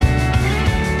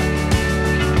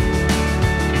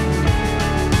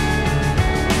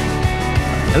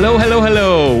Hello, hello,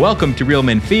 hello. Welcome to Real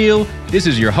Men Feel. This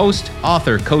is your host,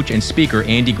 author, coach, and speaker,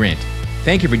 Andy Grant.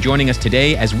 Thank you for joining us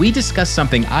today as we discuss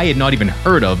something I had not even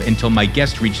heard of until my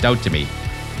guest reached out to me,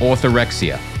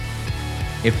 orthorexia.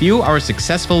 If you are a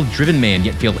successful, driven man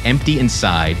yet feel empty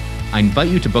inside, I invite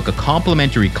you to book a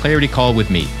complimentary clarity call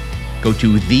with me. Go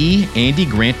to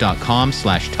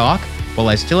theandygrant.com/talk while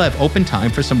I still have open time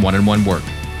for some one-on-one work.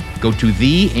 Go to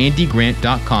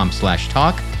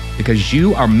theandygrant.com/talk because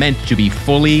you are meant to be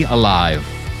fully alive.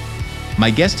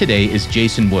 My guest today is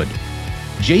Jason Wood.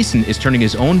 Jason is turning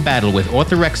his own battle with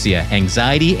orthorexia,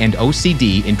 anxiety, and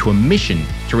OCD into a mission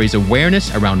to raise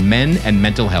awareness around men and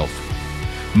mental health.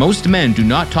 Most men do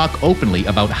not talk openly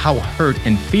about how hurt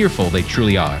and fearful they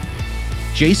truly are.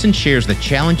 Jason shares the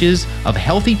challenges of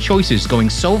healthy choices going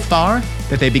so far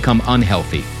that they become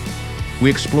unhealthy. We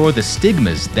explore the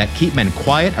stigmas that keep men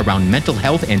quiet around mental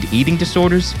health and eating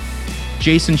disorders.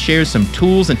 Jason shares some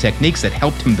tools and techniques that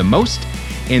helped him the most,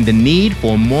 and the need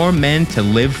for more men to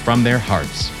live from their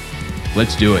hearts.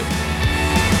 Let's do it.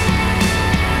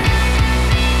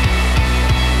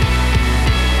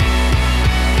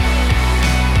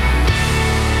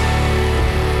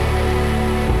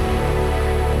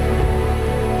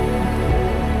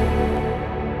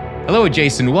 Hello,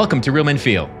 Jason. Welcome to Real Men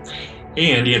Feel.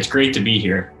 Hey, Andy. It's great to be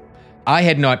here. I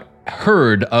had not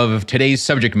heard of today's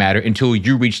subject matter until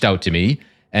you reached out to me.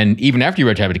 And even after you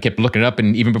reached out, I kept looking it up.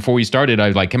 And even before we started, I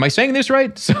was like, am I saying this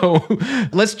right? So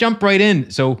let's jump right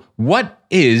in. So what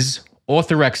is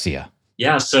orthorexia?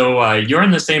 Yeah, so you're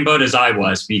in the same boat as I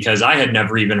was because I had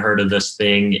never even heard of this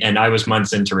thing and I was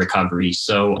months into recovery.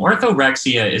 So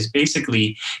orthorexia is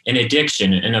basically an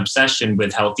addiction, an obsession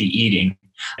with healthy eating.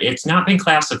 It's not been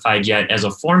classified yet as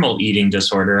a formal eating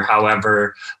disorder.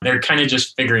 However, they're kind of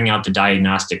just figuring out the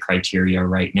diagnostic criteria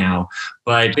right now.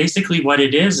 But basically what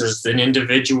it is an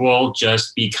individual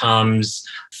just becomes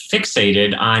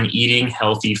fixated on eating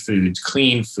healthy foods,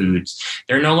 clean foods.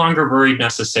 They're no longer worried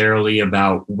necessarily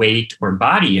about weight or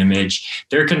body image.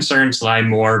 Their concerns lie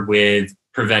more with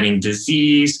preventing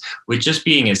disease, with just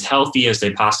being as healthy as they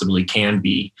possibly can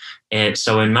be. And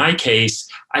so in my case,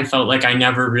 I felt like I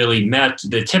never really met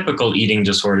the typical eating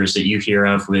disorders that you hear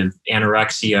of with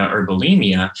anorexia or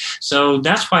bulimia. So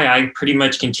that's why I pretty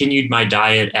much continued my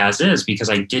diet as is, because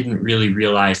I didn't really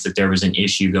realize that there was an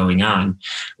issue going on.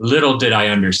 Little did I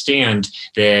understand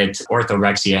that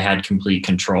orthorexia had complete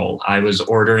control. I was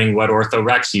ordering what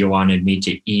orthorexia wanted me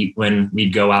to eat when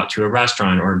we'd go out to a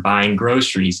restaurant or buying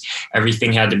groceries.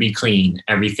 Everything had to be clean.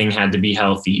 Everything had to be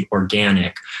healthy,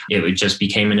 organic. It just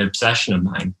became an obsession of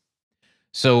mine.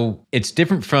 So it's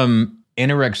different from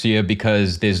anorexia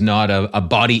because there's not a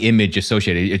body image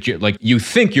associated. It's like you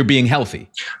think you're being healthy.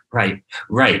 Right.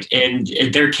 And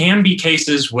there can be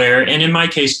cases where, and in my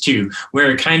case too,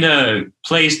 where it kind of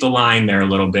plays the line there a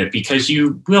little bit because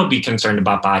you will be concerned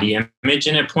about body image.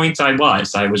 And at points I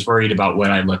was worried about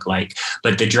what I look like.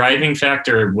 But the driving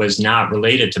factor was not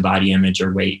related to body image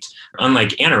or weight, unlike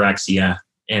anorexia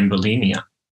and bulimia.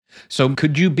 So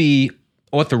could you be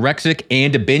orthorexic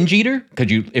and a binge eater?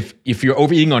 Could you, if you're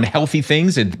overeating on healthy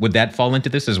things, would that fall into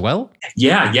this as well?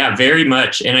 Yeah, very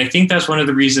much. And I think that's one of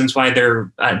the reasons why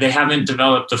they haven't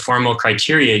developed the formal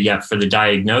criteria yet for the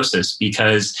diagnosis,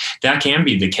 because that can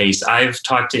be the case. I've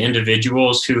talked to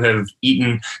individuals who have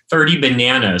eaten 30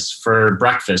 bananas for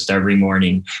breakfast every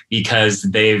morning because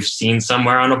they've seen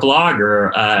somewhere on a blog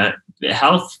or a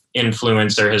health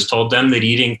influencer has told them that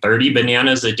eating 30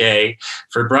 bananas a day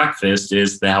for breakfast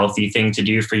is the healthy thing to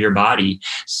do for your body.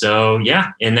 So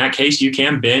yeah, in that case, you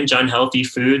can binge unhealthy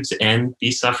foods and be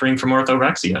suffering from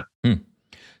orthorexia.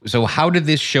 So how did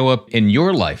this show up in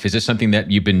your life? Is this something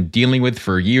that you've been dealing with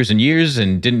for years and years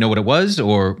and didn't know what it was,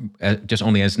 or just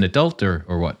only as an adult, or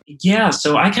what? Yeah,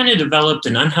 so I kind of developed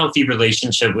an unhealthy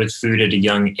relationship with food at a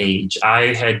young age.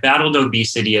 I had battled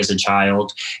obesity as a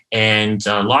child and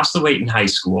lost the weight in high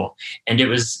school. And it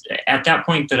was at that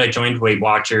point that I joined Weight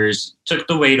Watchers, took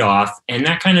the weight off, and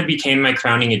that kind of became my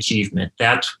crowning achievement.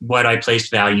 That's what I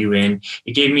placed value in.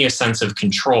 It gave me a sense of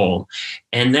control.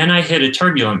 And then I hit a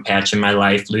turbulent patch in my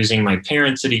life, losing my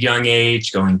parents at a young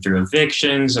age, going through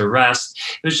evictions, arrests.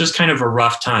 It was just kind of a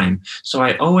rough time. So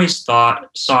I always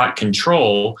sought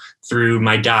control through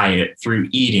my diet, through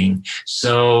eating.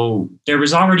 So there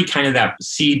was already kind of that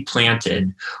seed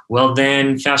planted. Well,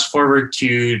 then fast forward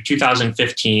to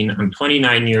 2015, I'm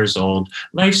 29 years old.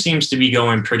 Life seems to be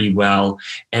going pretty well.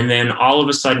 And then all of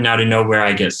a sudden, out of nowhere,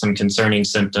 I get some concerning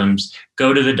symptoms,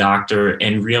 go to the doctor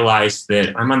and realize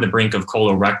that I'm on the brink of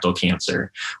colorectal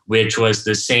cancer, which was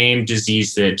the same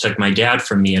disease that took my dad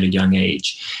from me at a young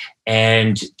age.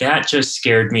 And that just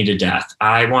scared me to death.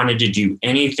 I wanted to do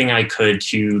anything I could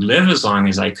to live as long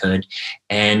as I could.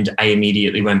 And I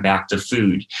immediately went back to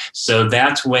food. So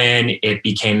that's when it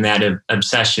became that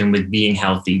obsession with being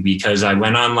healthy, because I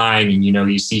went online and,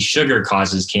 you see sugar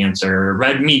causes cancer,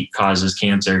 red meat causes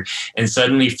cancer. And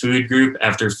suddenly food group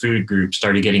after food group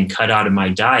started getting cut out of my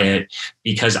diet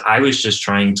because I was just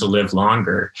trying to live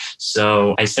longer.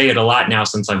 So I say it a lot now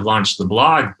since I've launched the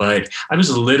blog, but I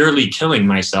was literally killing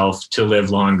myself to live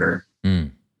longer.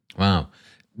 Wow.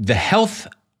 The health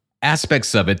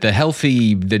aspects of it,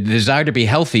 the desire to be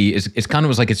healthy is kind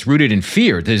of like it's rooted in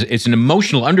fear. It's an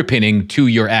emotional underpinning to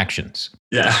your actions.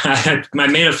 Yeah, I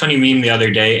made a funny meme the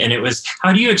other day, and it was,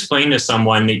 how do you explain to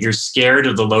someone that you're scared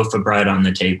of the loaf of bread on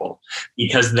the table?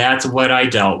 Because that's what I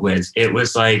dealt with. It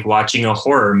was like watching a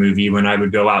horror movie when I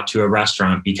would go out to a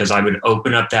restaurant, because I would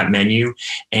open up that menu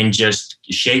and just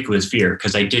shake with fear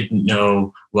because I didn't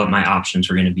know what my options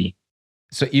were going to be.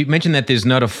 So you mentioned that there's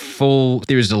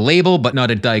a label, but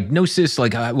not a diagnosis.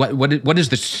 Like what does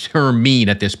the term mean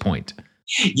at this point?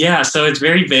 Yeah, so it's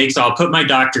very vague. So I'll put my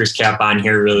doctor's cap on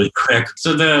here really quick.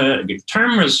 So the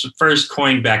term was first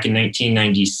coined back in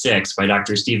 1996 by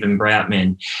Dr. Stephen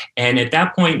Bratman. And at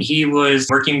that point, he was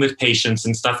working with patients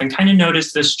and stuff and kind of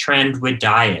noticed this trend with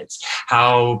diets,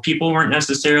 how people weren't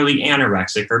necessarily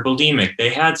anorexic or bulimic. They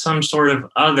had some sort of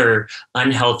other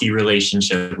unhealthy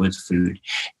relationship with food.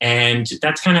 And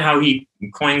that's kind of how he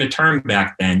coined the term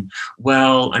back then.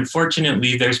 Well,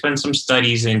 unfortunately, there's been some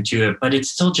studies into it, but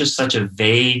it's still just such a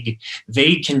vague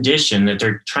condition that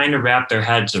they're trying to wrap their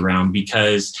heads around,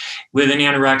 because with an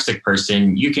anorexic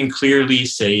person, you can clearly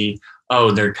say, oh,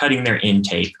 they're cutting their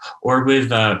intake. Or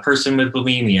with a person with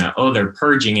bulimia, oh, they're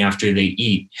purging after they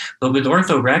eat. But with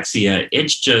orthorexia,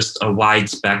 it's just a wide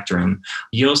spectrum.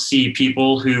 You'll see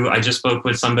people who, I just spoke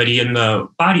with somebody in the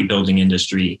bodybuilding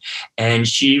industry, and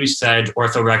she said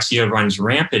orthorexia runs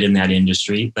rampant in that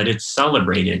industry, but it's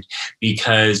celebrated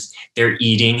because they're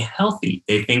eating healthy.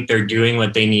 They think they're doing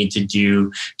what they need to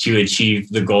do to achieve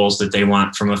the goals that they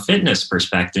want from a fitness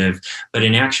perspective. But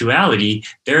in actuality,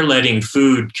 they're letting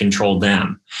food control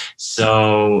them.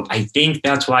 So I think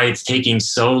that's why it's taking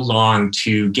so long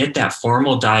to get that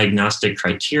formal diagnostic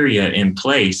criteria in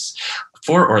place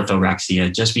for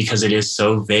orthorexia, just because it is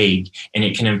so vague and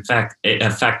it can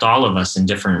affect all of us in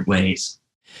different ways.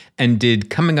 And did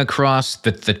coming across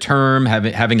the term,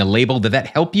 having a label, did that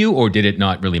help you, or did it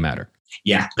not really matter?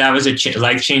 Yeah, that was a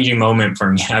life-changing moment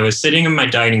for me. I was sitting in my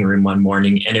dining room one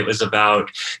morning, and it was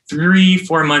about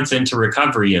 3-4 months into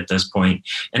recovery at this point.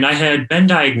 And I had been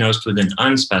diagnosed with an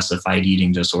unspecified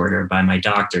eating disorder by my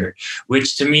doctor,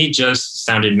 which to me just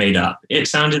sounded made up. It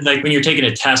sounded like when you're taking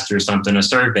a test or something, a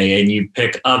survey, and you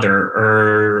pick other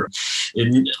or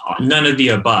none of the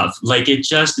above. Like it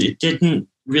didn't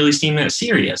really seem that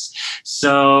serious.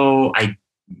 So I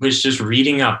was just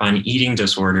reading up on eating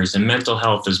disorders and mental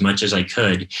health as much as I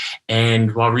could.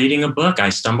 And while reading a book, I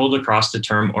stumbled across the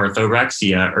term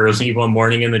orthorexia early one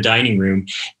morning in the dining room.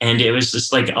 And it was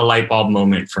just like a light bulb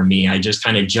moment for me. I just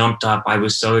kind of jumped up. I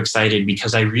was so excited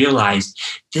because I realized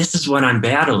this is what I'm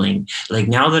battling. Like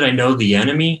now that I know the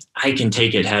enemy, I can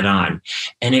take it head on.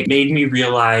 And it made me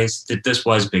realize that this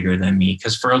was bigger than me,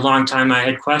 because for a long time I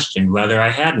had questioned whether I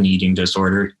had an eating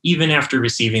disorder, even after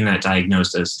receiving that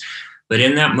diagnosis. But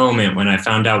in that moment, when I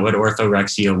found out what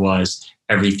orthorexia was,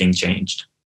 everything changed.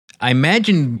 I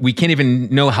imagine we can't even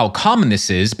know how common this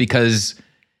is, because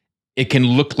it can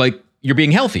look like you're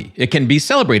being healthy. It can be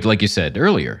celebrated, like you said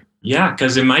earlier. Yeah,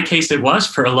 because in my case, it was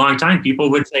for a long time. People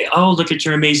would say, oh, look at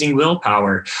your amazing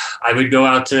willpower. I would go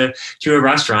out to a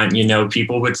restaurant,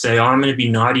 people would say, oh, I'm going to be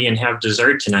naughty and have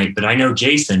dessert tonight. But I know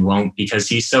Jason won't, because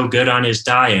he's so good on his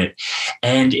diet.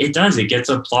 And it gets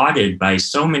applauded by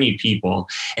so many people.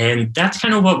 And that's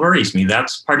kind of what worries me.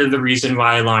 That's part of the reason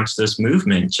why I launched this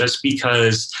movement, just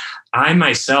because I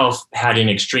myself had an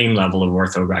extreme level of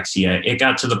orthorexia. It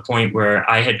got to the point where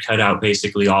I had cut out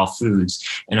basically all foods,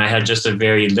 and I had just a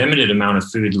very limited amount of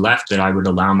food left that I would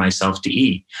allow myself to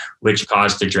eat, which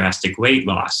caused a drastic weight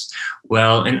loss.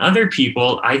 Well, in other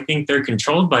people, I think they're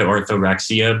controlled by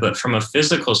orthorexia, but from a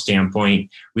physical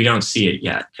standpoint, we don't see it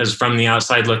yet. Because from the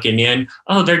outside looking in,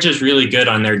 oh, they're just really good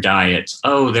on their diets.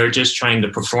 Oh, they're just trying to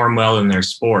perform well in their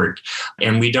sport.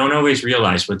 And we don't always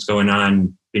realize what's going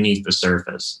on beneath the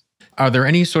surface. Are there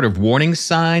any sort of warning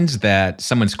signs that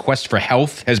someone's quest for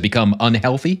health has become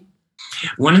unhealthy?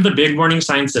 One of the big warning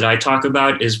signs that I talk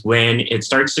about is when it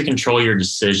starts to control your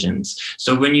decisions.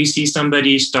 So when you see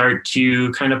somebody start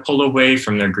to kind of pull away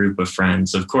from their group of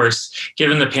friends, of course,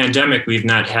 given the pandemic, we've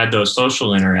not had those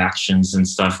social interactions and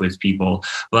stuff with people.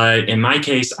 But in my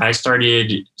case, I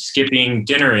started skipping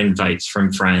dinner invites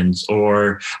from friends,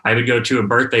 or I would go to a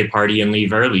birthday party and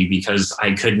leave early because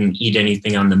I couldn't eat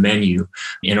anything on the menu.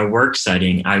 In a work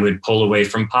setting, I would pull away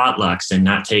from potlucks and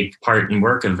not take part in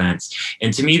work events.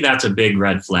 And to me, that's a big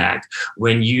red flag.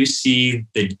 When you see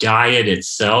the diet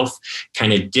itself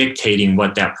kind of dictating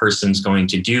what that person's going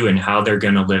to do and how they're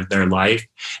going to live their life,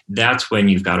 that's when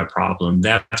you've got a problem.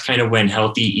 That's kind of when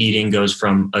healthy eating goes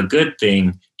from a good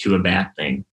thing to a bad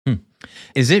thing.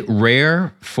 Is it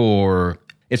rare for,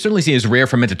 it certainly seems rare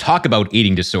for men to talk about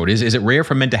eating disorders. Is it rare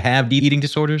for men to have eating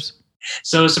disorders?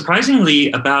 So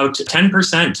surprisingly, about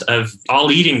 10% of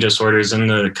all eating disorders in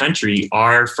the country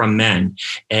are from men.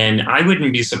 And I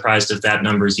wouldn't be surprised if that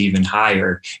number is even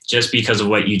higher, just because of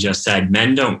what you just said.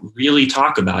 Men don't really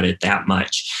talk about it that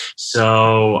much.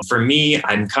 So for me,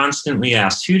 I'm constantly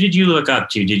asked, who did you look up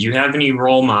to? Did you have any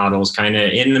role models kind of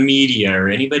in the media or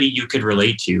anybody you could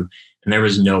relate to? And there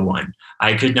was no one.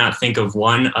 I could not think of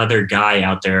one other guy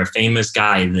out there, a famous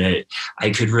guy that I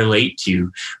could relate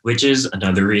to, which is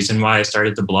another reason why I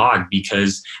started the blog,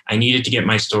 because I needed to get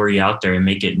my story out there and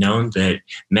make it known that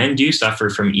men do suffer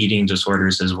from eating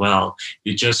disorders as well.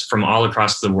 Just from all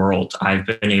across the world, I've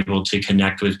been able to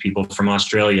connect with people from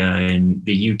Australia and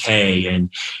the UK and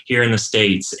here in the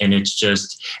States, and it's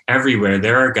just everywhere.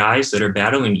 There are guys that are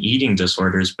battling eating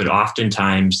disorders, but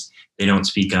oftentimes they don't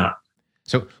speak up.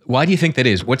 So why do you think that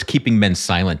is? What's keeping men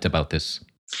silent about this?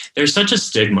 There's such a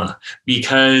stigma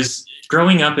because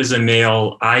growing up as a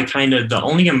male, the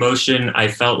only emotion I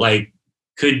felt like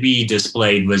could be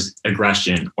displayed was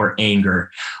aggression or anger.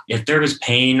 If there was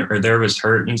pain or there was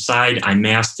hurt inside, I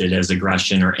masked it as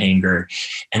aggression or anger.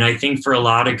 And I think for a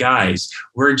lot of guys,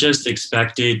 we're just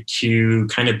expected to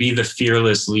kind of be the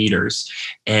fearless leaders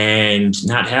and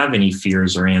not have any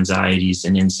fears or anxieties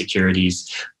and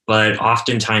insecurities. But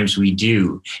oftentimes we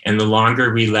do. And the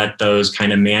longer we let those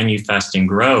kind of manifest and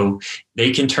grow,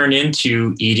 they can turn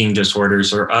into eating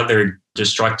disorders or other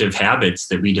destructive habits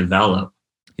that we develop.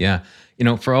 Yeah.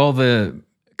 For all the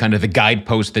kind of the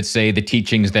guideposts that say the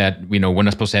teachings that, we're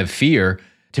not supposed to have fear,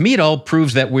 to me, it all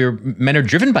proves that men are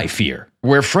driven by fear.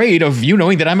 We're afraid of you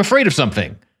knowing that I'm afraid of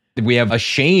something. We have a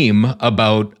shame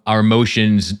about our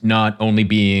emotions not only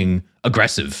being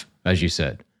aggressive, as you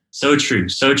said. So true,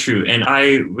 so true. And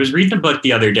I was reading a book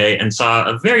the other day and saw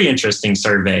a very interesting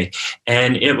survey.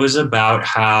 And it was about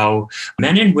how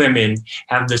men and women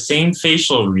have the same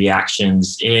facial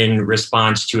reactions in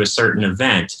response to a certain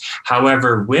event.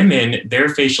 However, women, their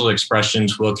facial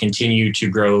expressions will continue to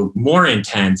grow more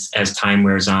intense as time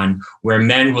wears on, where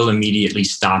men will immediately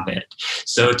stop it.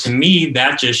 So to me,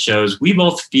 that just shows we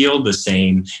both feel the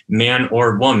same, man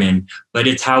or woman, but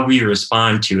it's how we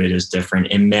respond to it is different.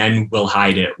 And men will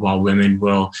hide it while women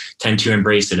will tend to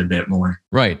embrace it a bit more.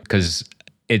 Right, because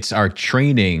it's our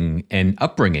training and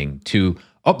upbringing to,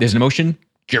 there's an emotion,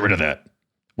 get rid of that.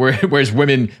 Whereas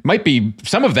women might be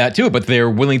some of that too, but they're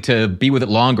willing to be with it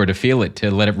longer, to feel it, to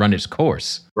let it run its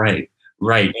course. Right.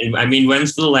 And I mean,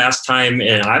 when's the last time,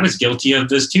 and I was guilty of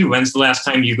this too, when's the last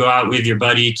time you go out with your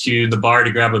buddy to the bar to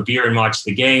grab a beer and watch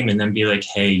the game and then be like,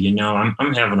 hey,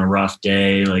 I'm having a rough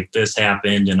day, like this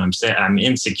happened and I'm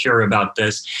insecure about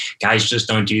this. Guys just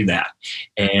don't do that.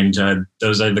 And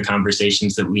those are the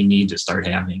conversations that we need to start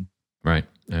having. Right.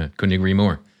 Couldn't agree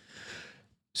more.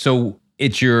 So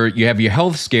you have your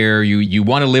health scare, you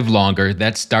want to live longer,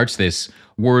 that starts this.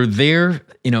 Were there,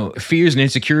 fears and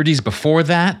insecurities before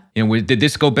that? Did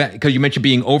this go back? Because you mentioned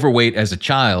being overweight as a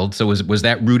child. So was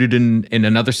that rooted in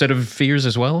another set of fears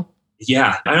as well?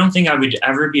 Yeah, I don't think I would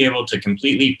ever be able to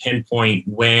completely pinpoint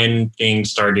when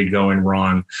things started going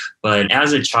wrong. But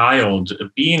as a child,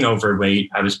 being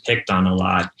overweight, I was picked on a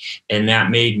lot. And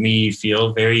that made me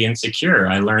feel very insecure.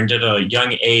 I learned at a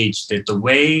young age that the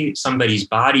way somebody's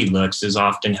body looks is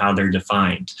often how they're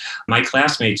defined. My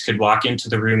classmates could walk into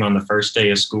the room on the first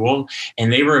day of school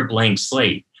and they were a blank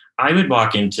slate. I would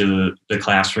walk into the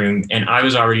classroom and I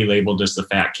was already labeled as the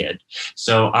fat kid.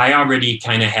 So I already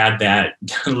kind of had that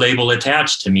label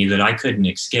attached to me that I couldn't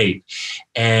escape.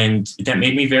 And that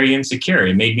made me very insecure.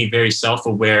 It made me very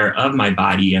self-aware of my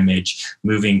body image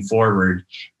moving forward.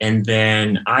 And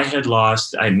then I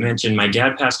mentioned my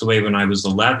dad passed away when I was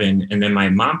 11, and then my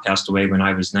mom passed away when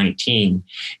I was 19.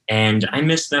 And I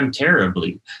miss them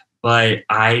terribly. But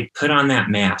I put on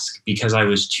that mask because I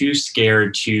was too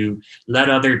scared to let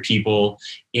other people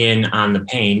in on the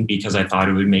pain because I thought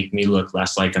it would make me look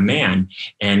less like a man.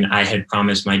 And I had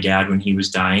promised my dad when he was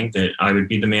dying that I would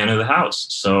be the man of the house.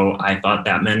 So I thought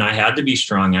that meant I had to be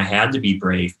strong. I had to be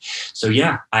brave. So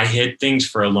yeah, I hid things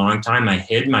for a long time. I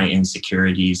hid my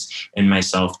insecurities and my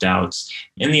self-doubts.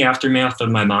 In the aftermath of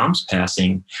my mom's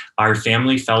passing, our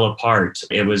family fell apart.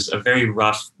 It was a very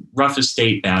rough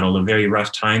estate battle, a very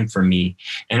rough time for me.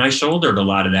 And I shouldered a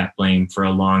lot of that blame for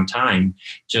a long time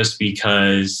just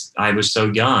because I was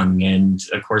so young. And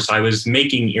of course, I was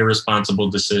making irresponsible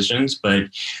decisions. But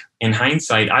in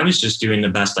hindsight, I was just doing the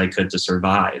best I could to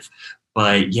survive.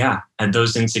 But yeah, and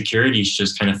those insecurities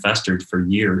just kind of festered for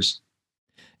years.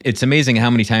 It's amazing how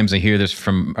many times I hear this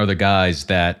from other guys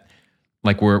that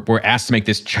like we're asked to make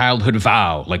this childhood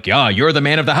vow, like, yeah, you're the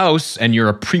man of the house and you're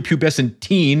a prepubescent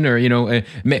teen, or,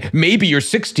 maybe you're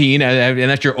 16 and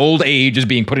that's your old age is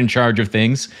being put in charge of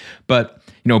things, but,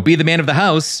 be the man of the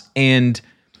house. And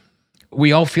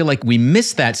we all feel like we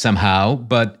miss that somehow,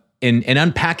 but in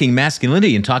unpacking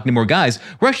masculinity and talking to more guys,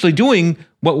 we're actually doing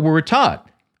what we were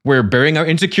taught. We're burying our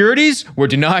insecurities, we're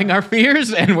denying our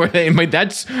fears, and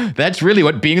that's really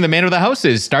what being the man of the house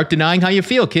is. Start denying how you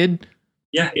feel, kid.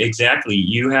 Yeah, exactly.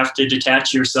 You have to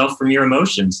detach yourself from your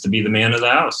emotions to be the man of the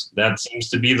house. That seems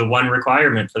to be the one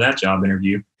requirement for that job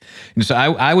interview. And so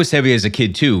I was heavy as a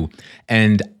kid too.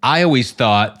 And I always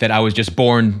thought that I was just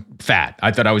born fat.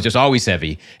 I thought I was just always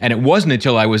heavy. And it wasn't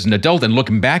until I was an adult and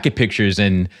looking back at pictures,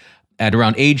 and at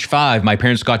around age 5, my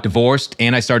parents got divorced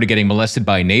and I started getting molested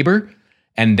by a neighbor.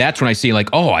 And that's when I see like,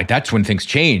 that's when things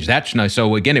change.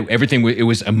 So again, it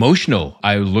was emotional.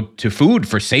 I looked to food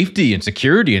for safety and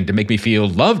security and to make me feel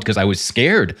loved because I was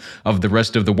scared of the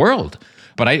rest of the world.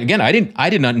 But I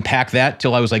didn't unpack that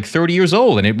till I was like 30 years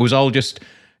old. And it was all just,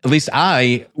 at least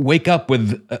I wake up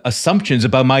with assumptions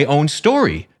about my own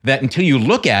story that until you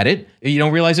look at it, you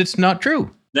don't realize it's not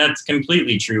true. That's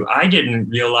completely true. I didn't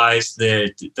realize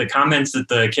that the comments that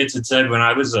the kids had said when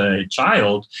I was a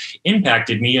child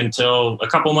impacted me until a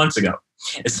couple months ago.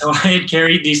 So I had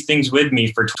carried these things with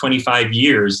me for 25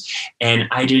 years, and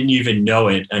I didn't even know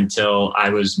it until I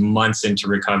was months into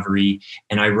recovery,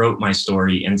 and I wrote my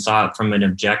story and saw it from an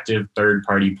objective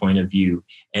third-party point of view.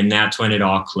 And that's when it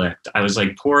all clicked. I was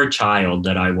like, poor child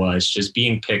that I was, just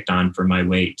being picked on for my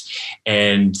weight.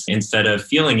 And instead of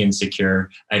feeling insecure,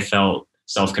 I felt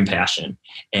self-compassion.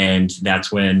 And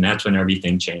that's when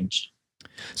everything changed.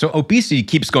 So obesity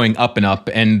keeps going up and up.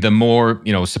 And the more,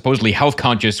 supposedly health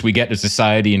conscious we get as a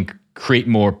society and create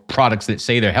more products that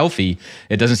say they're healthy,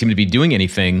 it doesn't seem to be doing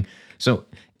anything. So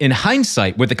in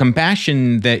hindsight, with the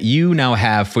compassion that you now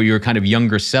have for your kind of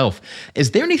younger self,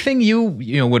 is there anything you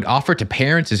would offer to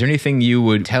parents? Is there anything you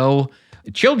would tell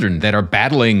children that are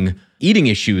battling eating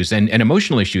issues and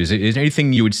emotional issues? Is there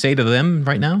anything you would say to them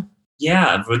right now?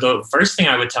 Yeah, the first thing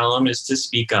I would tell them is to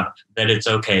speak up, that it's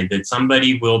okay, that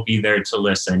somebody will be there to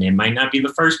listen. It might not be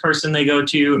the first person they go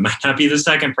to, it might not be the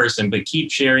second person, but keep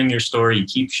sharing your story,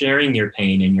 keep sharing your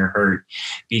pain and your hurt,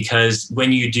 because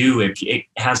when you do, it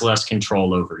has less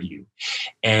control over you.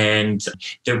 And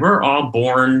that we're all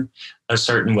born a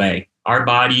certain way. Our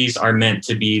bodies are meant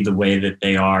to be the way that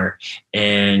they are.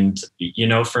 And,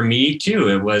 for me too,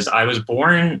 I was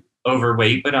born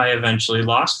overweight, but I eventually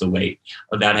lost the weight.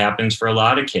 That happens for a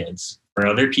lot of kids. For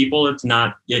other people, it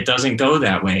doesn't go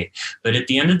that way. But at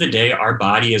the end of the day, our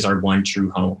body is our one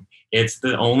true home. It's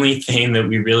the only thing that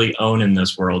we really own in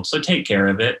this world. So take care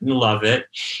of it and love it.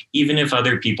 Even if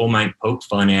other people might poke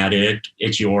fun at it,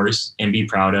 it's yours, and be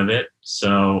proud of it.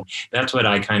 So that's what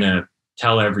I kind of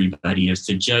tell everybody, is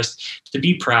to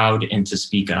be proud and to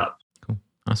speak up. Cool.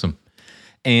 Awesome.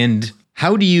 And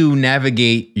how do you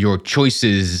navigate your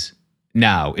choices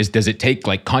now? Does it take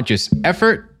like conscious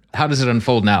effort? How does it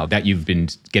unfold now that you've been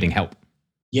getting help?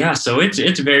 Yeah, so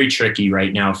it's very tricky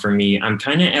right now for me. I'm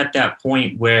kind of at that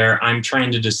point where I'm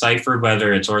trying to decipher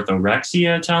whether it's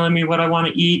orthorexia telling me what I want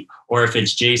to eat, or if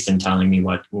it's Jason telling me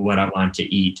what I want to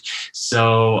eat.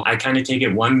 So I kind of take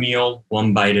it one meal,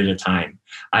 one bite at a time.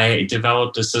 I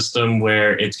developed a system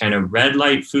where it's kind of red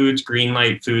light foods, green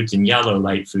light foods, and yellow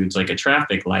light foods, like a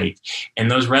traffic light. And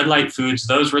those red light foods,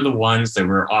 those were the ones that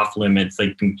were off limits,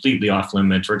 like completely off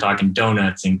limits. We're talking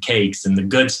donuts and cakes and the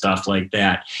good stuff like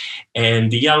that.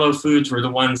 And the yellow foods were the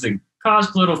ones that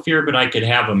caused a little fear, but I could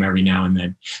have them every now and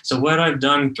then. So what I've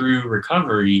done through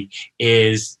recovery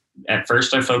is At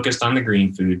first, I focused on the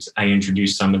green foods. I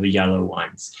introduced some of the yellow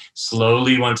ones.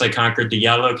 Slowly, once I conquered the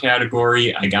yellow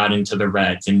category, I got into the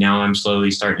reds, and now I'm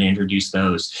slowly starting to introduce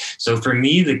those. So for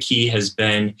me, the key has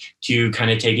been to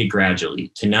kind of take it gradually,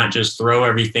 to not just throw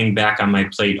everything back on my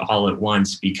plate all at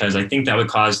once, because I think that would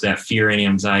cause that fear and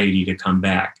anxiety to come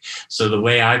back. So the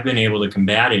way I've been able to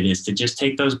combat it is to just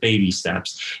take those baby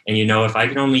steps. And, if I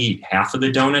can only eat half of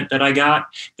the donut that I got,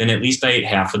 then at least I ate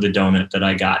half of the donut that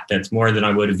I got. That's more than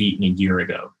I would have eaten a year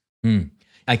ago.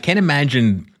 I can't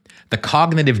imagine the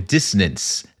cognitive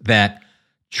dissonance that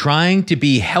trying to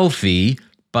be healthy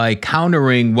by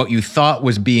countering what you thought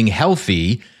was being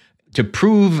healthy. To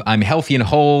prove I'm healthy and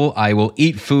whole, I will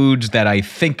eat foods that I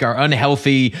think are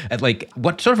unhealthy. Like,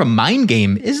 what sort of a mind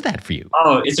game is that for you?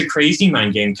 Oh, it's a crazy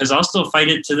mind game, because I'll still fight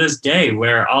it to this day,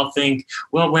 where I'll think,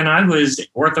 well, when I was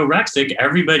orthorexic,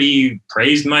 everybody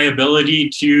praised my ability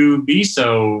to be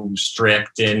so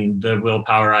strict in the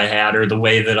willpower I had or the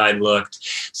way that I looked.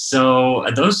 So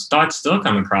those thoughts still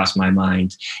come across my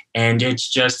mind. And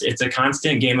it's a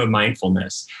constant game of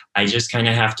mindfulness. I just kind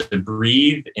of have to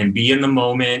breathe and be in the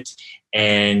moment.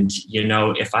 And,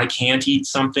 if I can't eat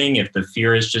something, if the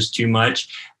fear is just too much,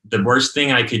 the worst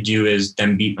thing I could do is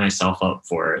then beat myself up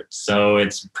for it. So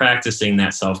it's practicing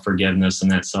that self-forgiveness and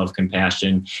that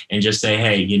self-compassion, and just say,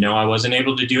 hey, I wasn't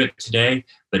able to do it today,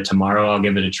 but tomorrow I'll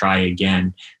give it a try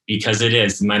again.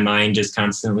 Because my mind is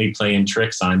constantly playing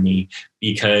tricks on me,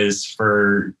 because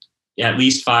for at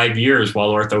least 5 years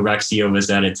while orthorexia was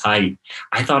at its height,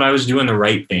 I thought I was doing the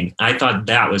right thing. I thought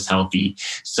that was healthy.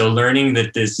 So learning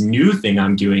that this new thing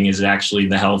I'm doing is actually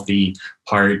the healthy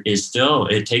part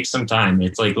it takes some time.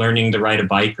 It's like learning to ride a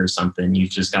bike or something. You've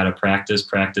just got to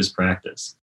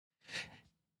practice.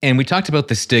 And we talked about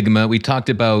the stigma. We talked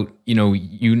about,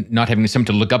 you not having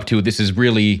something to look up to. This is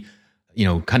really,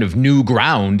 kind of new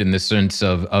ground in the sense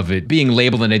of it being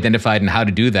labeled and identified and how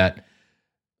to do that.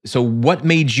 So what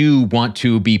made you want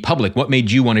to be public? What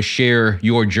made you want to share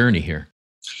your journey here?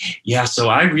 Yeah, so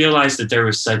I realized that there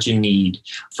was such a need.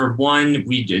 For one,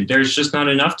 there's just not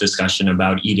enough discussion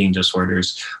about eating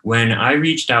disorders. When I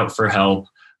reached out for help,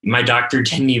 my doctor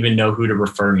didn't even know who to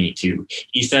refer me to.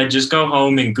 He said, just go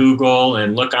home and Google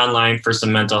and look online for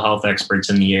some mental health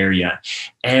experts in the area.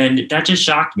 And that just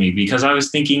shocked me, because I was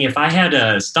thinking, if I had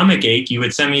a stomach ache, you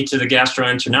would send me to the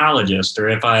gastroenterologist. Or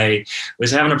if I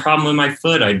was having a problem with my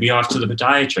foot, I'd be off to the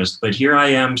podiatrist. But here I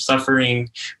am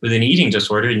suffering with an eating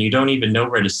disorder, and you don't even know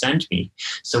where to send me.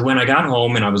 So when I got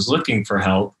home and I was looking for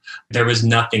help, there was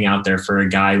nothing out there for a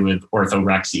guy with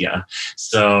orthorexia.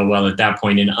 So, at that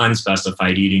point, an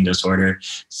unspecified eating disorder.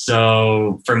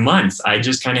 So for months, I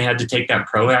just kind of had to take that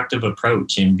proactive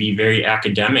approach and be very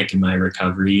academic in my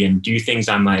recovery and do things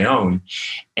on my own.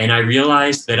 And I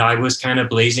realized that I was kind of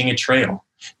blazing a trail,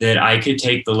 that I could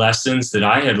take the lessons that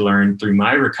I had learned through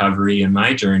my recovery and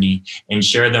my journey and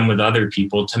share them with other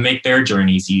people to make their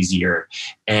journeys easier.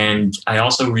 And I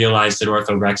also realized that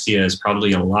orthorexia is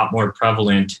probably a lot more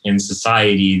prevalent in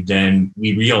society than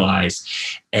we realize.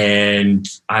 And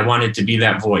I wanted to be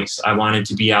that voice. I wanted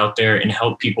to be out there and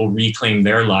help people reclaim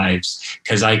their lives,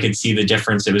 because I could see the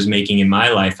difference it was making in my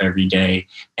life every day.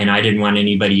 And I didn't want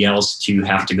anybody else to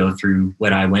have to go through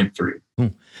what I went through.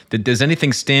 Does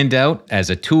anything stand out as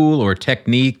a tool or a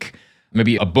technique,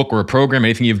 maybe a book or a program,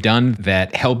 anything you've done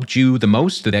that helped you the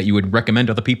most that you would recommend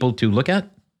other people to look at?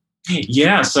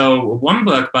 Yeah, so one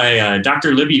book by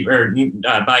Dr. Libby,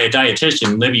 by a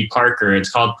dietitian, Libby Parker, it's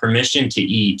called Permission to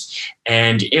Eat.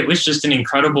 And it was just an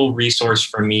incredible resource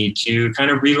for me to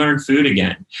kind of relearn food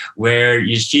again, where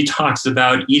she talks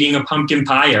about eating a pumpkin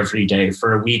pie every day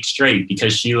for a week straight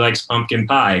because she likes pumpkin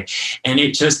pie. And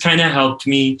it just kind of helped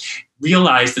me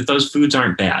realize that those foods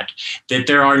aren't bad, that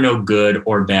there are no good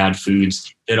or bad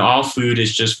foods, that all food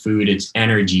is just food, it's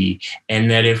energy. And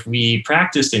that if we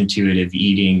practice intuitive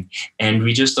eating and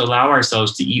we just allow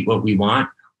ourselves to eat what we want,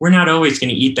 we're not always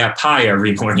going to eat that pie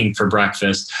every morning for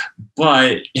breakfast.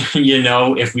 But,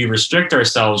 if we restrict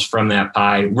ourselves from that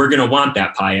pie, we're going to want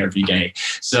that pie every day.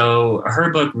 So her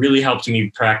book really helped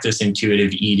me practice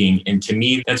intuitive eating. And to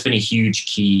me, that's been a huge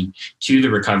key to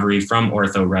the recovery from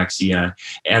orthorexia,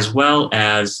 as well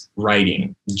as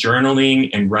writing. Journaling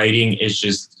and writing is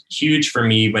just huge for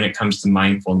me when it comes to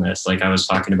mindfulness, like I was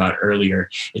talking about earlier.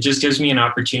 It just gives me an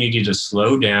opportunity to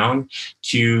slow down,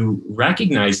 to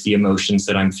recognize the emotions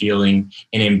that I'm feeling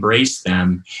and embrace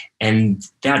them. And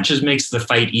that just makes the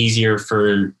fight easier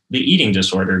for the eating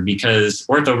disorder, because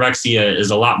orthorexia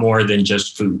is a lot more than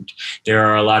just food. There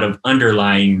are a lot of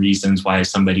underlying reasons why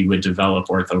somebody would develop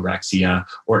orthorexia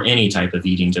or any type of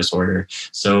eating disorder.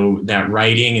 So that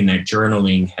writing and that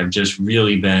journaling have just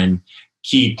really been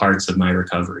key parts of my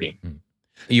recovery.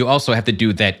 you also have to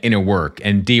do that inner work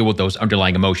and deal with those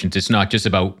underlying emotions. It's not just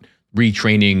about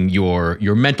retraining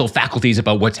your mental faculties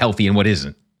about what's healthy and what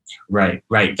isn't. Right,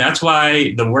 right. That's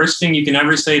why the worst thing you can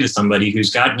ever say to somebody who's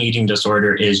got an eating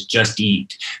disorder is just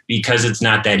eat, because it's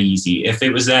not that easy. If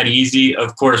it was that easy,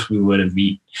 of course we would have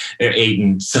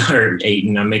eaten.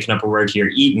 I'm making up a word here,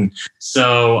 eaten.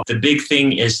 So the big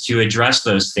thing is to address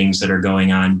those things that are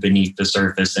going on beneath the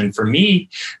surface. And for me,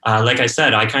 like I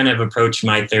said, I kind of approach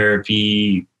my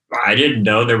therapy. I didn't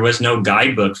know, there was no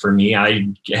guidebook for me. I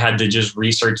had to just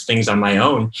research things on my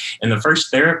own. And the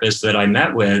first therapist that I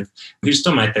met with, who's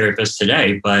still my therapist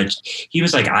today, but he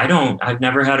was like, I've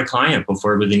never had a client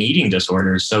before with an eating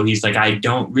disorder. So he's like, I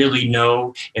don't really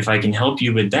know if I can help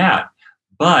you with that.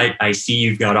 But I see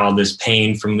you've got all this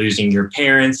pain from losing your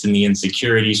parents and the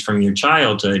insecurities from your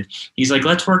childhood. He's like,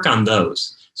 let's work on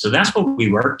those. So that's what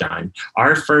we worked on.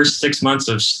 Our first 6 months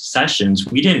of sessions,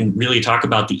 we didn't really talk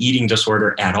about the eating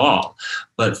disorder at all.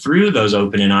 But through those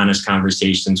open and honest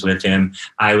conversations with him,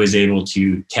 I was able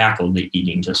to tackle the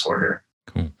eating disorder.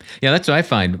 Cool. Yeah, that's what I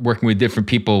find working with different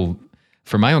people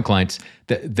for my own clients.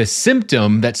 The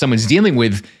symptom that someone's dealing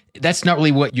with, that's not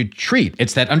really what you treat.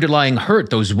 It's that underlying hurt,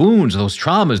 those wounds, those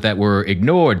traumas that were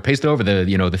ignored, pasted over,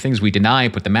 the things we deny,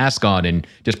 put the mask on and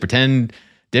just pretend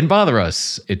didn't bother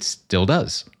us. It still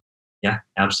does. Yeah,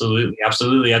 absolutely.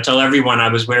 Absolutely. I tell everyone I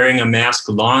was wearing a mask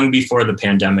long before the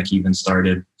pandemic even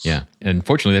started. Yeah. And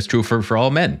fortunately, that's true for all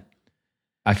men.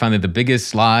 I find that the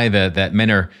biggest lie that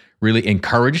men are really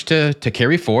encouraged to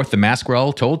carry forth, the mask we're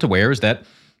all told to wear, is that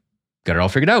got it all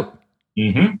figured out.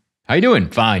 Mm-hmm. How you doing?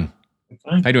 Fine.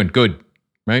 How you doing? Good.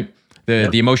 Right?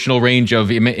 The emotional range of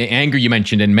anger you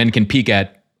mentioned, and men can peak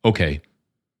at okay.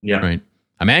 Yeah. Right.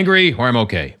 I'm angry or I'm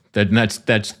okay. That's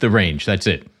the range. That's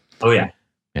it. Oh yeah.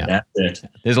 Yeah. That's it.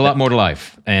 There's a lot more to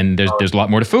life, and there's a lot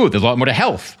more to food. There's a lot more to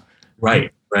health.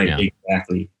 Right. Yeah.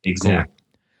 Exactly. Cool.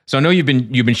 So I know you've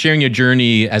been sharing your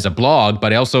journey as a blog,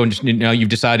 but I also you've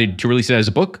decided to release it as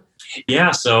a book.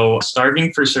 Yeah, so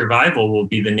Starving for Survival will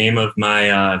be the name of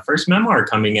my first memoir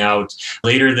coming out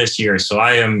later this year. So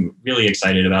I am really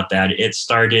excited about that. It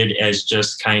started as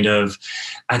just kind of,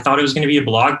 I thought it was going to be a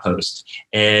blog post.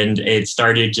 And it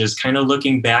started just kind of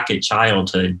looking back at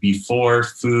childhood before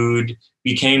food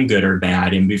became good or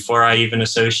bad, and before I even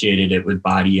associated it with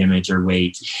body image or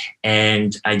weight.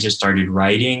 And I just started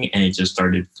writing, and it just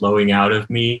started flowing out of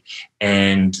me.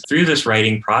 And through this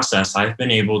writing process, I've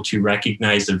been able to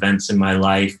recognize events in my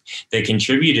life that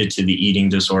contributed to the eating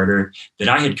disorder that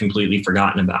I had completely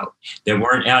forgotten about, that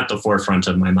weren't at the forefront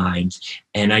of my mind.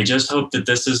 And I just hope that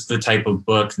this is the type of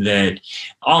book that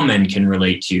all men can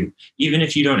relate to. Even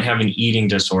if you don't have an eating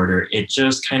disorder, it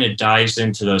just kind of dives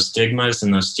into those stigmas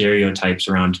and those stereotypes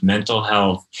around mental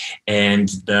health and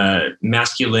the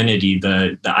masculinity,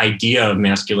 the idea of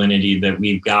masculinity that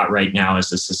we've got right now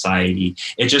as a society.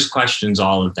 It just questions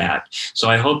all of that. So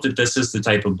I hope that this is the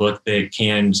type of book that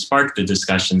can spark the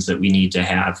discussions that we need to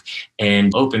have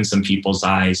and open some people's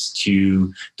eyes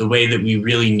to the way that we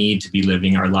really need to be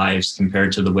living our lives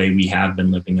compared to the way we have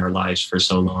been living our lives for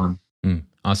so long.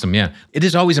 Awesome. Yeah. It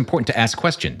is always important to ask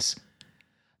questions,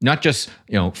 not just,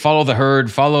 follow the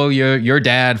herd, follow your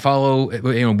dad, follow,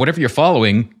 whatever you're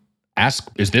following. Ask,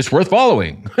 is this worth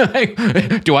following?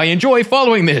 Do I enjoy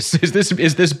following this? Is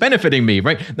this benefiting me?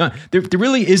 Right? No, there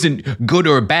really isn't good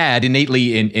or bad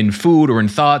innately in food or in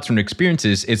thoughts or in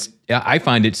experiences. I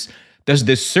find does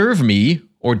this serve me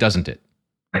or doesn't it?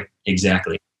 Right.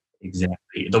 Exactly.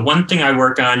 The one thing I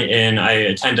work on, and I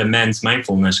attend a men's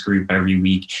mindfulness group every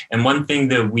week, and one thing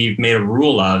that we've made a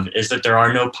rule of is that there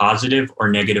are no positive or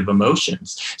negative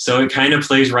emotions. So it kind of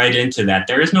plays right into that.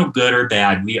 There is no good or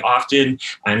bad. I'm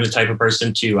the type of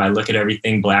person too, I look at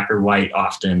everything black or white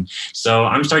often. So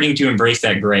I'm starting to embrace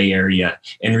that gray area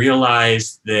and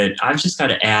realize that I've just got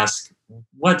to ask,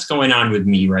 what's going on with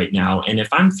me right now? And if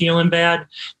I'm feeling bad,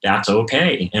 that's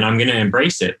okay. And I'm going to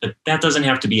embrace it. But that doesn't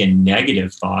have to be a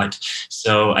negative thought.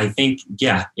 So I think,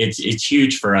 it's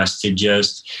huge for us to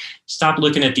just stop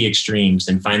looking at the extremes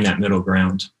and find that middle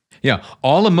ground. Yeah.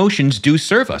 All emotions do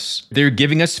serve us. They're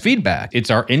giving us feedback.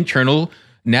 It's our internal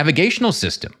navigational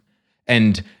system.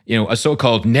 And, a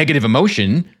so-called negative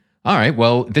emotion, all right,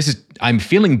 well, I'm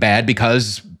feeling bad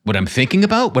because what I'm thinking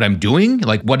about, what I'm doing,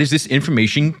 like, what is this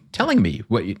information telling me?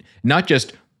 Not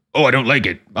just, I don't like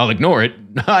it, I'll ignore it,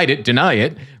 hide it, deny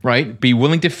it, right? Be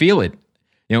willing to feel it.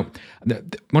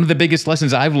 One of the biggest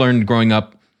lessons I've learned growing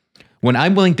up, when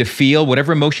I'm willing to feel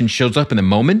whatever emotion shows up in the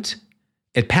moment,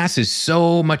 it passes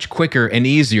so much quicker and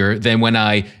easier than when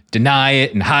I deny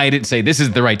it and hide it and say, this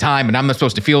isn't the right time and I'm not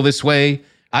supposed to feel this way.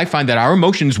 I find that our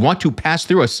emotions want to pass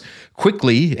through us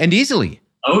quickly and easily.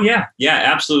 Oh yeah, yeah,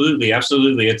 absolutely,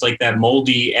 absolutely. It's like that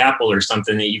moldy apple or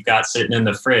something that you've got sitting in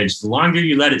the fridge. The longer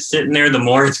you let it sit in there, the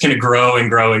more it's going to grow and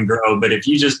grow and grow. But if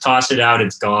you just toss it out,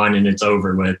 it's gone and it's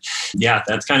over with. Yeah,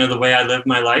 that's kind of the way I live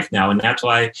my life now, and that's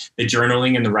why the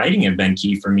journaling and the writing have been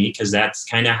key for me, because that's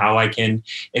kind of how I can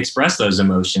express those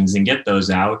emotions and get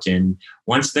those out. And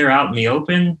once they're out in the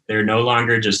open, they're no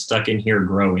longer just stuck in here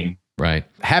growing. Right.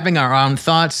 Having our own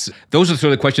thoughts, those are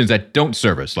sort of the questions that don't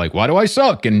serve us. Like, why do I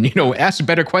suck? And, ask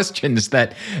better questions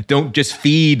that don't just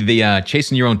feed the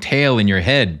chasing your own tail in your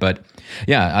head. But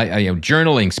yeah, I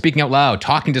journaling, speaking out loud,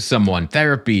 talking to someone,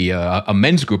 therapy, a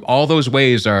men's group, all those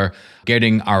ways are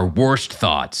getting our worst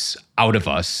thoughts out of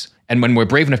us. And when we're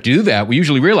brave enough to do that, we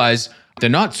usually realize they're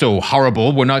not so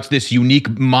horrible. We're not this unique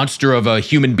monster of a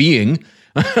human being.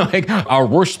 Like, our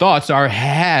worst thoughts are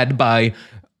had by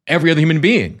every other human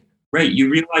being. Right. You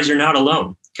realize you're not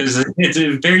alone, because it's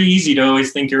very easy to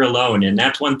always think you're alone. And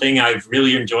that's one thing I've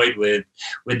really enjoyed with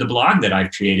the blog that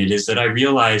I've created, is that I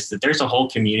realized that there's a whole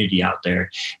community out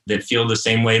there that feel the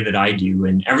same way that I do.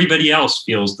 And everybody else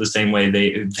feels the same way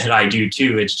that I do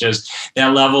too. It's just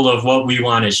that level of what we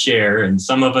want to share. And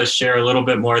some of us share a little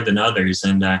bit more than others.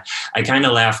 And I kind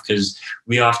of laugh, because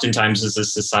we oftentimes as a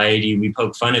society, we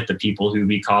poke fun at the people who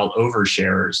we call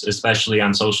oversharers, especially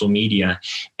on social media.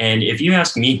 And if you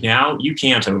ask me now, you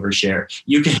can't overshare.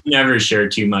 You can never share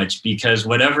too much, because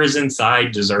whatever is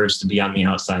inside deserves to be on the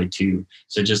outside too.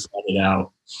 So just let it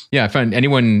out. Yeah, I find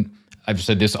I've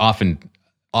said this often,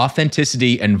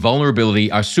 authenticity and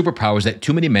vulnerability are superpowers that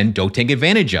too many men don't take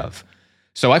advantage of.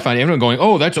 So I find everyone going,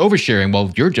 oh, that's oversharing.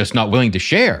 Well, you're just not willing to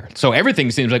share. So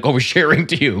everything seems like oversharing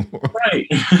to you. Right.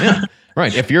 Yeah,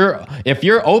 right. If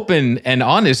you're open and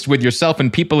honest with yourself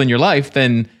and people in your life,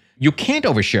 then you can't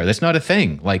overshare. That's not a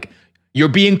thing. Like, you're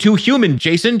being too human,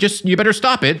 Jason. You better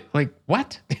stop it. Like,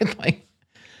 what? Like,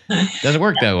 doesn't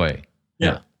work that way.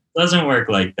 Yeah. Doesn't work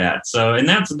like that. So, and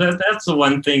that's the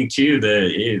one thing too,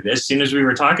 that as soon as we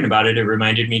were talking about it, it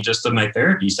reminded me just of my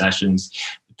therapy sessions.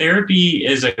 Therapy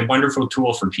is a wonderful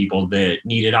tool for people that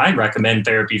need it. I recommend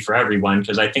therapy for everyone,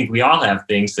 because I think we all have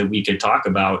things that we could talk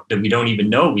about that we don't even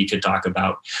know we could talk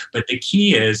about. But the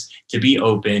key is to be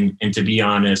open and to be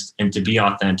honest and to be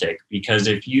authentic, because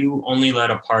if you only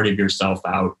let a part of yourself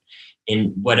out in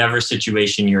whatever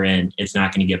situation you're in, it's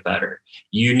not going to get better.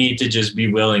 You need to just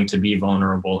be willing to be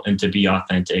vulnerable and to be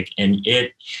authentic. And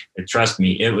trust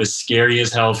me, it was scary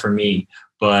as hell for me.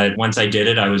 But once I did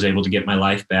it, I was able to get my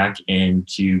life back and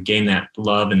to gain that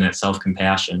love and that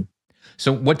self-compassion.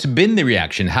 So what's been the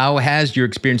reaction? How has your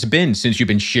experience been since you've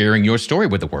been sharing your story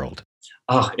with the world?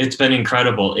 Oh, it's been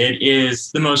incredible. It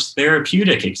is the most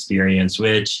therapeutic experience,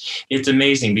 which it's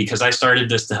amazing, because I started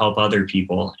this to help other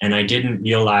people. And I didn't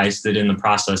realize that in the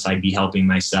process, I'd be helping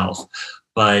myself.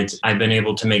 But I've been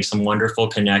able to make some wonderful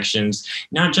connections,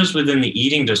 not just within the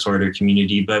eating disorder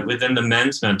community, but within the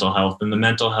men's mental health and the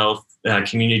mental health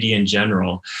community in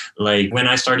general. Like, when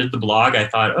I started the blog, I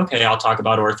thought, okay, I'll talk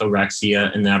about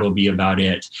orthorexia and that'll be about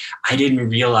it. I didn't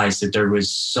realize that there was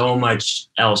so much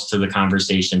else to the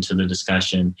conversation, to the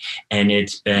discussion. And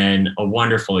it's been a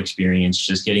wonderful experience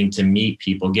just getting to meet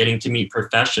people, getting to meet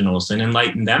professionals and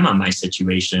enlighten them on my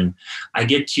situation. I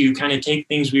get to kind of take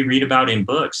things we read about in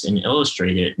books and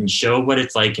illustrate it and show what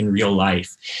it's like in real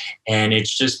life. And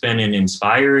it's just been an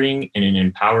inspiring and an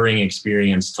empowering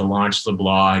experience to launch the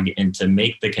blog and to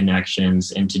make the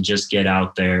connections and to just get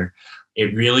out there.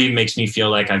 It really makes me feel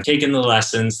like I've taken the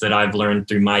lessons that I've learned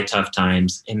through my tough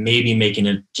times and maybe making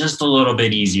it just a little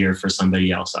bit easier for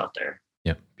somebody else out there.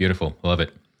 Yeah, beautiful. Love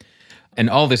it. And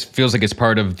all this feels like it's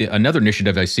part of another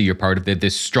initiative I see you're part of,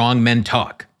 this Strong Men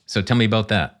Talk. So tell me about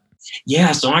that.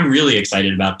 Yeah, so I'm really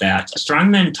excited about that. Strong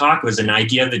Men Talk was an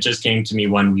idea that just came to me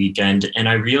one weekend, and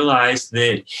I realized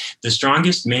that the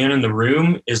strongest man in the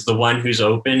room is the one who's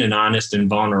open and honest and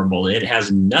vulnerable. It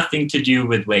has nothing to do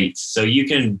with weights. So you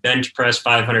can bench press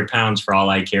 500 pounds for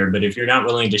all I care, but if you're not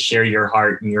willing to share your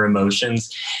heart and your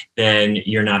emotions, then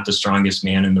you're not the strongest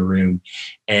man in the room.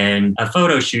 And a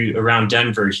photo shoot around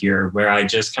Denver here, where I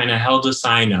just kind of held a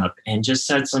sign up and just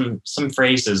said some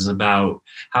phrases about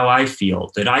how I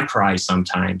feel, that I cry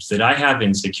sometimes, that I have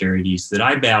insecurities, that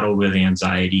I battle with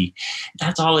anxiety.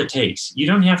 That's all it takes. You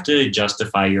don't have to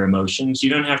justify your emotions. You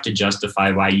don't have to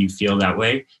justify why you feel that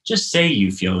way. Just say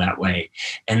you feel that way.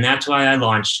 And that's why I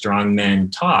launched Strong Men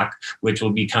Talk, which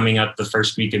will be coming up the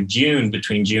first week of June,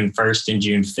 between June 1st and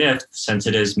June 5th, since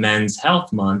it is Men's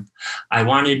Health Month. I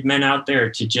wanted men out there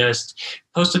to just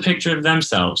post a picture of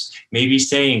themselves, maybe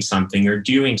saying something or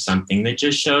doing something that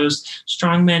just shows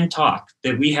strong men talk,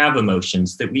 that we have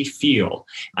emotions, that we feel.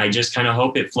 I just kind of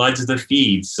hope it floods the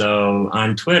feed. So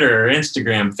on Twitter,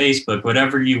 Instagram, Facebook,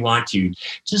 whatever you want to,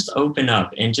 just open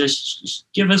up and just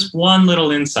give us one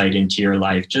little insight into your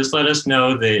life. Just let us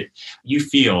know that you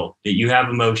feel, that you have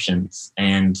emotions,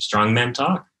 and strong men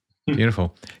talk.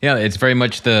 Beautiful. Yeah, it's very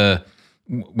much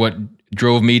what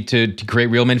drove me to create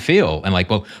Real Men Feel. And like,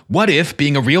 well, what if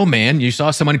being a real man, you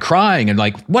saw someone crying and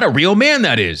like, what a real man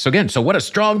that is. So again, so what a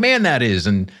strong man that is.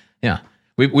 And yeah,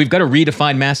 we've got to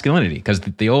redefine masculinity, because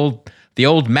the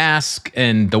old mask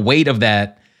and the weight of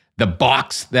that, the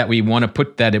box that we want to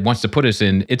put, that it wants to put us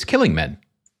in, it's killing men.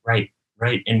 Right.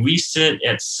 Right. And we sit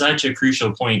at such a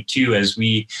crucial point, too, as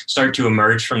we start to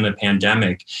emerge from the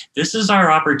pandemic. This is our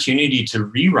opportunity to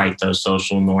rewrite those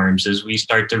social norms as we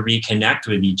start to reconnect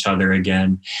with each other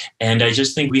again. And I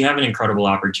just think we have an incredible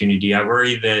opportunity. I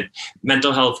worry that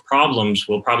mental health problems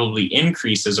will probably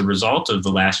increase as a result of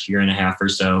the last year and a half or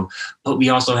so. But we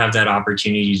also have that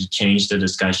opportunity to change the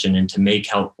discussion and to make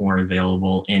help more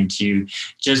available and to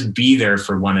just be there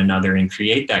for one another and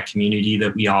create that community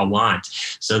that we all want.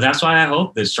 So that's why I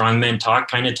hope that Strong Men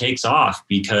Talk kind of takes off,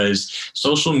 because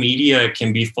social media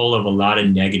can be full of a lot of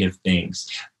negative things,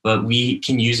 but we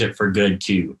can use it for good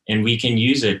too. And we can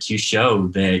use it to show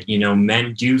that,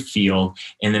 men do feel,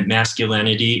 and that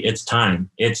masculinity, it's time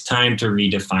to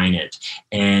redefine it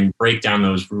and break down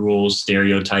those rules,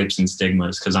 stereotypes, and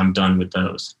stigmas, because I'm done with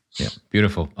those. Yeah.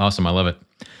 Beautiful. Awesome. I love it.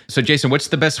 So Jason, what's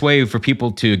the best way for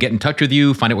people to get in touch with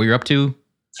you, find out what you're up to?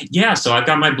 Yeah, so I've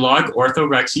got my blog,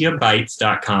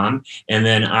 orthorexiabites.com, and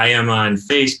then I am on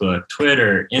Facebook,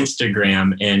 Twitter,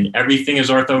 Instagram, and everything is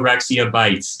Orthorexia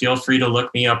Bites. Feel free to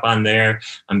look me up on there.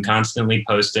 I'm constantly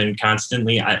posting,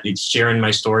 it's sharing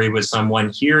my story with someone,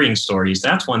 hearing stories.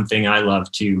 That's one thing I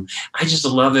love too. I just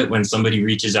love it when somebody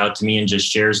reaches out to me and just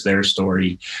shares their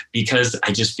story, because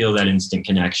I just feel that instant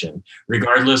connection,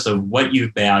 regardless of what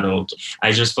you've battled.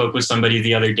 I just spoke with somebody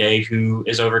the other day who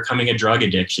is overcoming a drug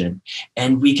addiction,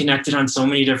 and we connected on so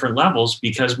many different levels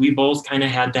because we both kind of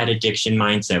had that addiction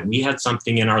mindset. We had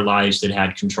something in our lives that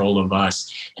had control of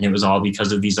us, and it was all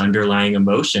because of these underlying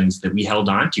emotions that we held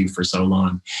on to for so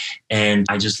long. And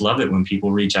I just love it when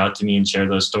people reach out to me and share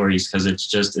those stories, because it's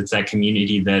that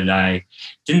community that I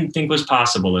didn't think was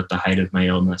possible at the height of my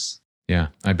illness. Yeah,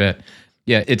 I bet.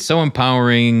 Yeah, it's so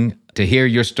empowering to hear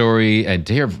your story and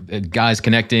to hear guys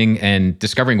connecting and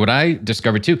discovering what I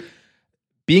discovered too.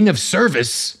 Being of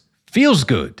service feels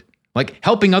good. Like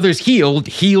helping others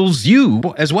heals you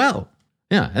as well.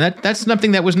 Yeah, and that's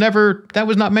something that was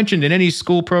not mentioned in any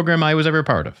school program I was ever a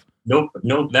part of. Nope.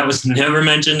 That was never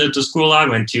mentioned at the school I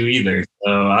went to either.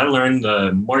 So I learned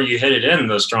the more you hit it in,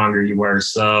 the stronger you were.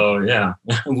 So yeah,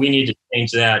 we need to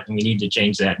change that, and we need to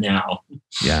change that now.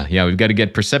 Yeah, we've got to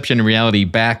get perception and reality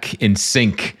back in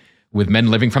sync with men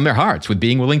living from their hearts, with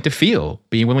being willing to feel,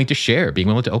 being willing to share, being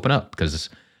willing to open up. Because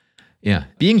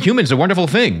being human is a wonderful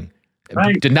thing.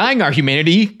 Right. Denying our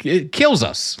humanity, it kills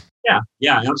us.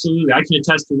 Yeah, absolutely. I can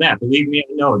attest to that. Believe me,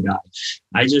 I know, God.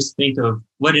 I just think of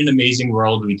what an amazing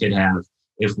world we could have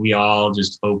if we all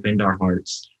just opened our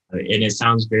hearts. And it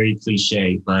sounds very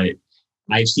cliche, but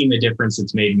I've seen the difference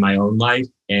it's made in my own life,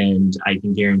 and I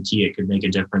can guarantee it could make a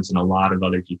difference in a lot of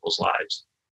other people's lives.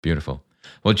 Beautiful.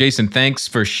 Well, Jason, thanks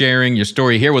for sharing your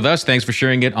story here with us. Thanks for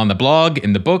sharing it on the blog,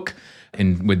 in the book,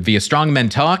 and via Strong Men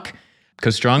Talk.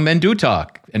 Because strong men do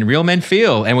talk and real men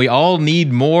feel. And we all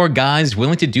need more guys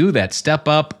willing to do that. Step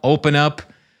up, open up,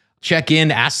 check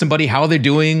in, ask somebody how they're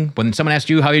doing. When someone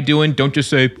asks you how you're doing, don't just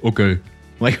say, okay.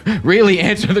 Like, really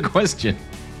answer the question.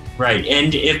 Right.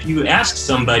 And if you ask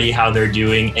somebody how they're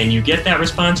doing and you get that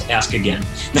response, ask again.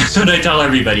 That's what I tell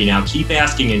everybody now. Keep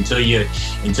asking until you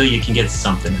can get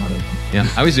something out of them. Yeah,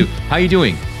 I always do. How you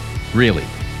doing? Really?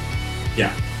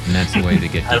 Yeah. And that's the way to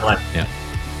get to I like it. Yeah.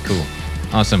 Cool.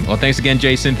 Awesome. Well, thanks again,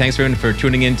 Jason. Thanks everyone for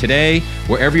tuning in today.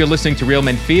 Wherever you're listening to Real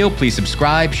Men Feel, please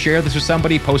subscribe, share this with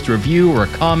somebody, post a review or a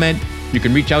comment. You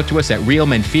can reach out to us at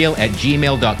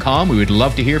realmenfeel@gmail.com. We would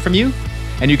love to hear from you.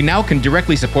 And you can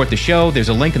directly support the show. There's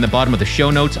a link in the bottom of the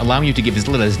show notes allowing you to give as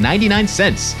little as 99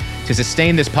 cents to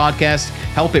sustain this podcast,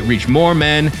 help it reach more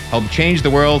men, help change the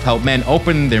world, help men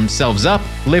open themselves up,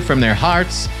 live from their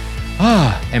hearts,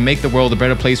 and make the world a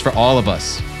better place for all of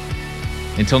us.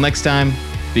 Until next time,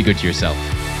 be good to yourself.